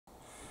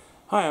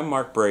Hi, I'm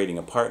Mark Brading,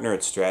 a partner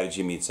at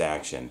Strategy Meets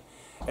Action.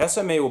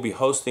 SMA will be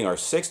hosting our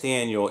 6th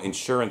annual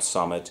Insurance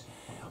Summit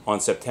on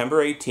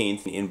September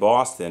 18th in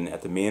Boston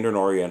at the Mandarin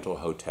Oriental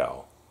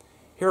Hotel.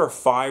 Here are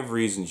 5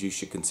 reasons you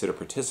should consider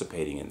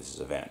participating in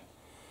this event.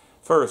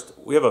 First,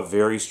 we have a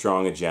very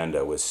strong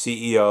agenda with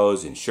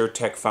CEOs,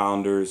 InsurTech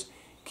founders,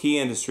 key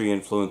industry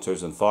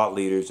influencers and thought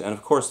leaders, and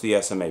of course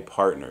the SMA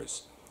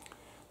partners.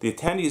 The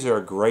attendees are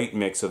a great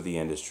mix of the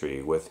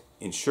industry with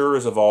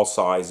insurers of all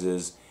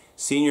sizes,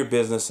 senior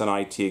business and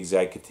IT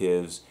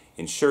executives,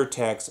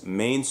 InsurTechs,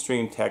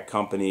 mainstream tech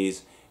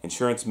companies,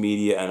 insurance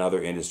media, and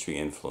other industry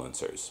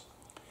influencers.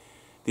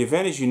 The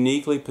event is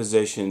uniquely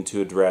positioned to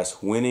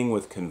address winning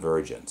with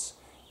convergence,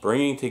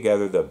 bringing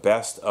together the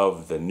best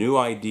of the new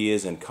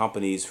ideas and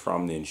companies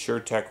from the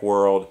InsurTech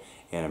world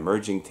and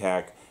emerging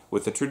tech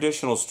with the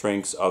traditional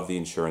strengths of the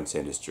insurance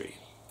industry.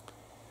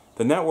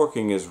 The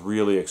networking is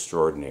really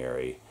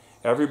extraordinary.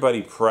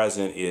 Everybody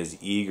present is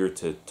eager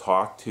to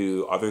talk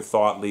to other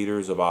thought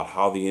leaders about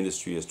how the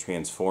industry is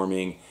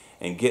transforming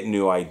and get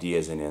new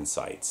ideas and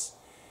insights.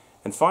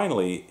 And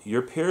finally,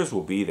 your peers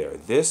will be there.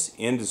 This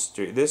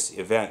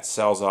event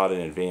sells out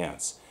in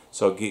advance,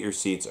 so get your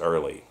seats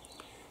early.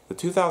 The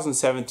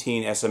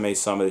 2017 SMA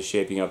Summit is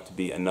shaping up to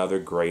be another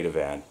great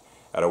event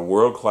at a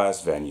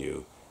world-class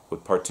venue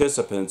with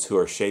participants who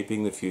are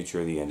shaping the future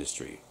of the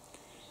industry.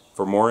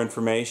 For more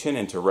information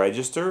and to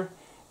register,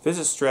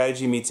 visit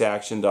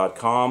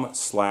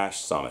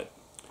strategymeetsaction.com/summit.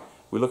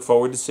 We look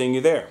forward to seeing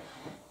you there.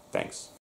 Thanks.